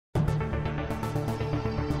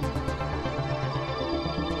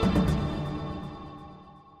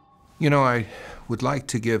I would like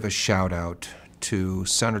to give a shout out to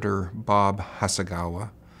Senator Bob Hasegawa.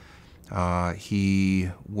 He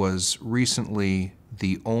was recently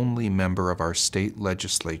the only member of our state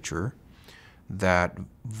legislature that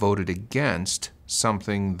voted against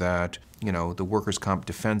something that, the workers' comp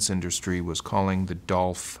defense industry was calling the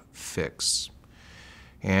Dolph fix.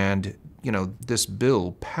 And, this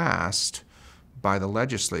bill passed by the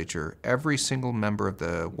legislature. Every single member of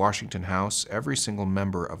the Washington House, every single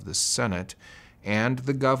member of the Senate, and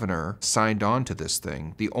the governor signed on to this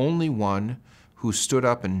thing. The only one who stood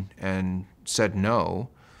up and said no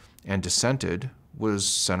and dissented was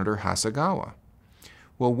Senator Hasegawa.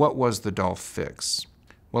 Well, what was the Dolph fix?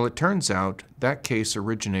 Well, it turns out that case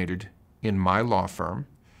originated in my law firm,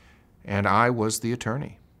 and I was the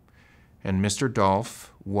attorney. And Mr.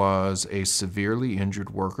 Dolph was a severely injured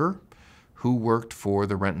worker who worked for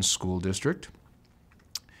the Renton School District.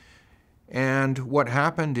 And what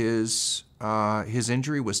happened is his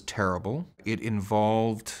injury was terrible. It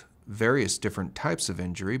involved various different types of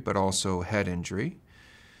injury, but also head injury.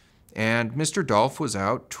 And Mr. Dolph was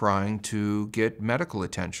out trying to get medical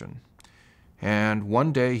attention. And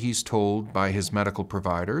one day he's told by his medical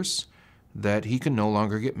providers that he can no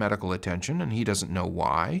longer get medical attention, and he doesn't know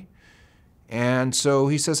why. And so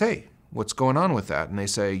he says, "Hey, what's going on with that?" And they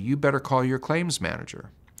say, "You better call your claims manager."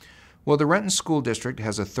 Well, the Renton School District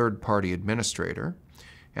has a third-party administrator,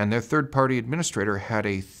 and their third-party administrator had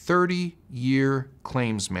a 30-year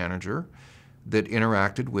claims manager that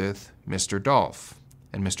interacted with Mr. Dolph.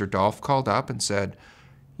 And Mr. Dolph called up and said,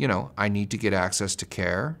 "I need to get access to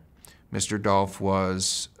care." Mr. Dolph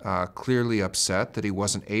was clearly upset that he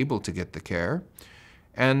wasn't able to get the care,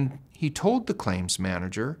 and he told the claims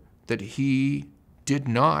manager that he did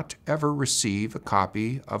not ever receive a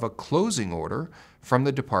copy of a closing order from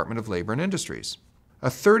the Department of Labor and Industries. A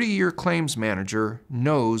 30-year claims manager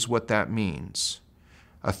knows what that means.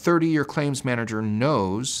 A 30-year claims manager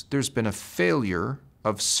knows there's been a failure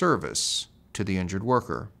of service to the injured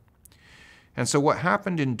worker. And so what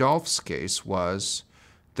happened in Dolph's case was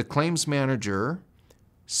the claims manager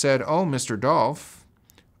said, "Oh, Mr. Dolph,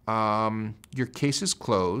 your case is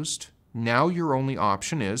closed. Now your only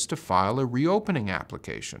option is to file a reopening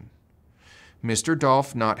application." Mr.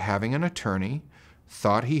 Dolph, not having an attorney,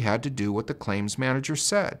 thought he had to do what the claims manager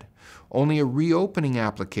said. Only a reopening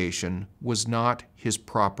application was not his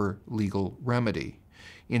proper legal remedy.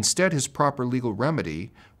 Instead, his proper legal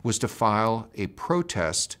remedy was to file a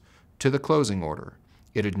protest to the closing order.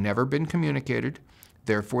 It had never been communicated.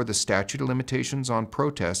 Therefore, the statute of limitations on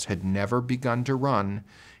protest had never begun to run.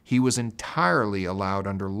 He was entirely allowed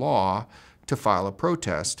under law to file a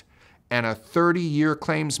protest, and a 30-year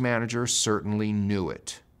claims manager certainly knew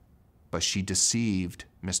it. But she deceived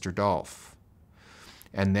Mr. Dolph.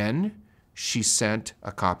 And then she sent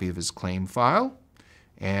a copy of his claim file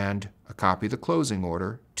and a copy of the closing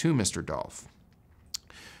order to Mr. Dolph.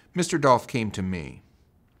 Mr. Dolph came to me,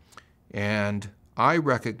 and I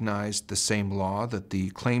recognized the same law that the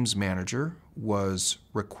claims manager was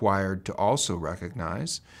required to also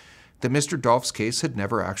recognize, that Mr. Dolph's case had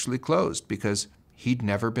never actually closed because he'd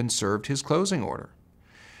never been served his closing order.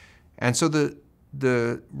 And so the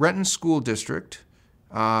Renton School District,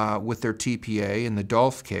 with their TPA in the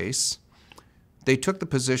Dolph case, they took the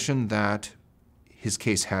position that his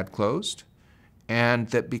case had closed, and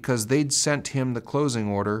that because they'd sent him the closing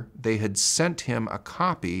order, they had sent him a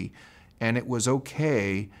copy, and it was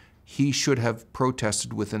okay, he should have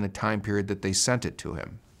protested within the time period that they sent it to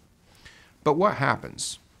him. But what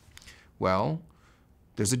happens? Well,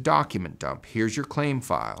 there's a document dump. Here's your claim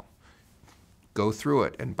file. Go through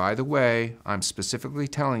it. And by the way, I'm specifically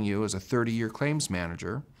telling you as a 30-year claims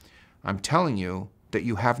manager, I'm telling you that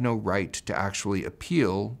you have no right to actually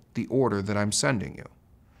appeal the order that I'm sending you.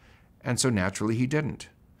 And so naturally he didn't.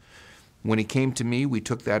 When he came to me, we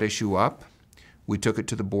took that issue up. We took it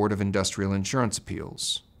to the Board of Industrial Insurance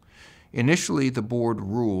Appeals. Initially, the board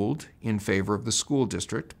ruled in favor of the school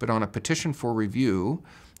district, but on a petition for review,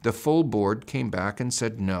 the full board came back and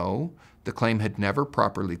said no, the claim had never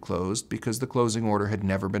properly closed because the closing order had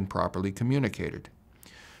never been properly communicated.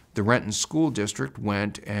 The Renton School District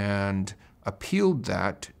went and appealed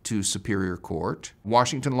that to Superior Court.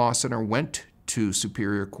 Washington Law Center went to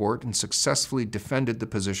Superior Court and successfully defended the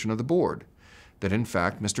position of the board, that in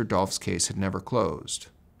fact Mr. Dolph's case had never closed.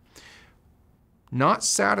 Not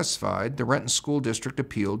satisfied, the Renton School District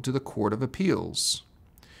appealed to the Court of Appeals.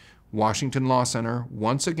 Washington Law Center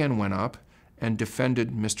once again went up and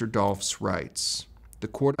defended Mr. Dolph's rights. The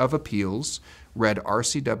Court of Appeals read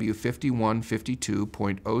RCW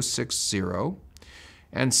 5152.060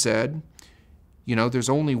 and said, there's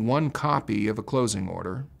only one copy of a closing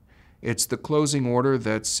order, It's the closing order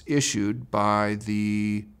that's issued by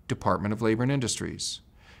the Department of Labor and Industries.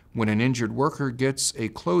 When an injured worker gets a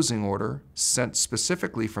closing order sent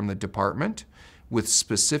specifically from the department with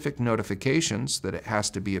specific notifications that it has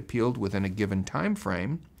to be appealed within a given time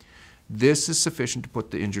frame, this is sufficient to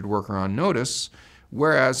put the injured worker on notice,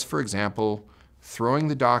 whereas, for example, throwing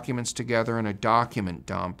the documents together in a document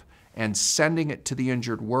dump and sending it to the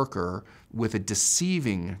injured worker with a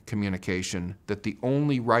deceiving communication that the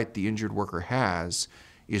only right the injured worker has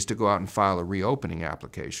is to go out and file a reopening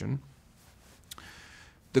application.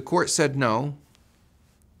 The court said no,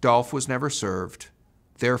 Dolph was never served,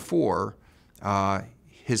 therefore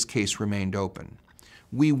his case remained open.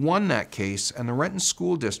 We won that case, and the Renton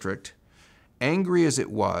School District, angry as it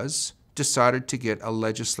was, decided to get a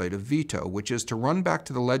legislative veto, which is to run back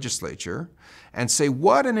to the legislature and say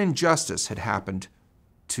what an injustice had happened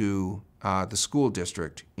to the school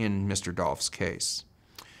district in Mr. Dolph's case.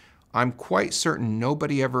 I'm quite certain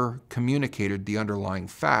nobody ever communicated the underlying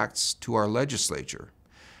facts to our legislature,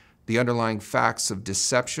 the underlying facts of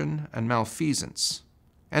deception and malfeasance.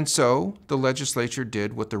 And so the legislature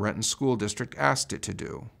did what the Renton School District asked it to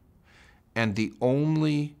do. And the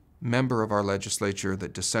only member of our legislature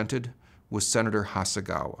that dissented was Senator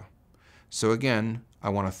Hasegawa. So again, I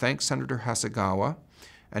want to thank Senator Hasegawa,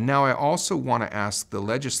 and now I also want to ask the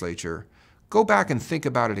legislature, go back and think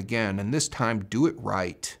about it again, and this time do it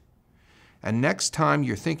right. And next time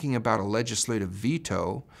you're thinking about a legislative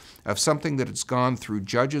veto of something that has gone through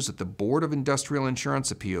judges at the Board of Industrial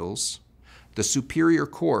Insurance Appeals, the Superior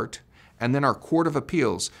Court, and then our Court of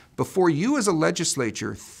Appeals, before you as a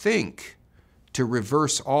legislature think to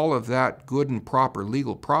reverse all of that good and proper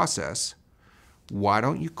legal process, why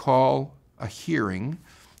don't you call a hearing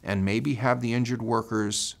and maybe have the injured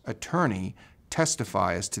worker's attorney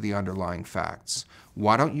testify as to the underlying facts?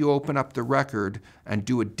 Why don't you open up the record and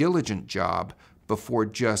do a diligent job before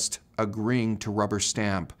just agreeing to rubber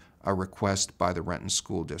stamp a request by the Renton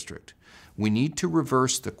School District? We need to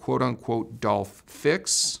reverse the quote-unquote Dolph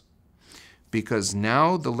fix, because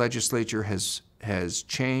now the legislature has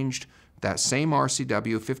changed that same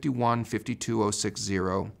RCW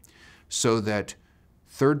 51-52060 so that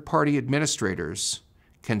third-party administrators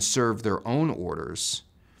can serve their own orders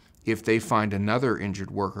if they find another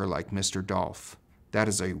injured worker like Mr. Dolph. That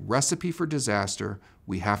is a recipe for disaster.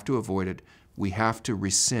 We have to avoid it. We have to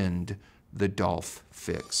rescind the Dolph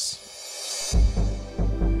fix.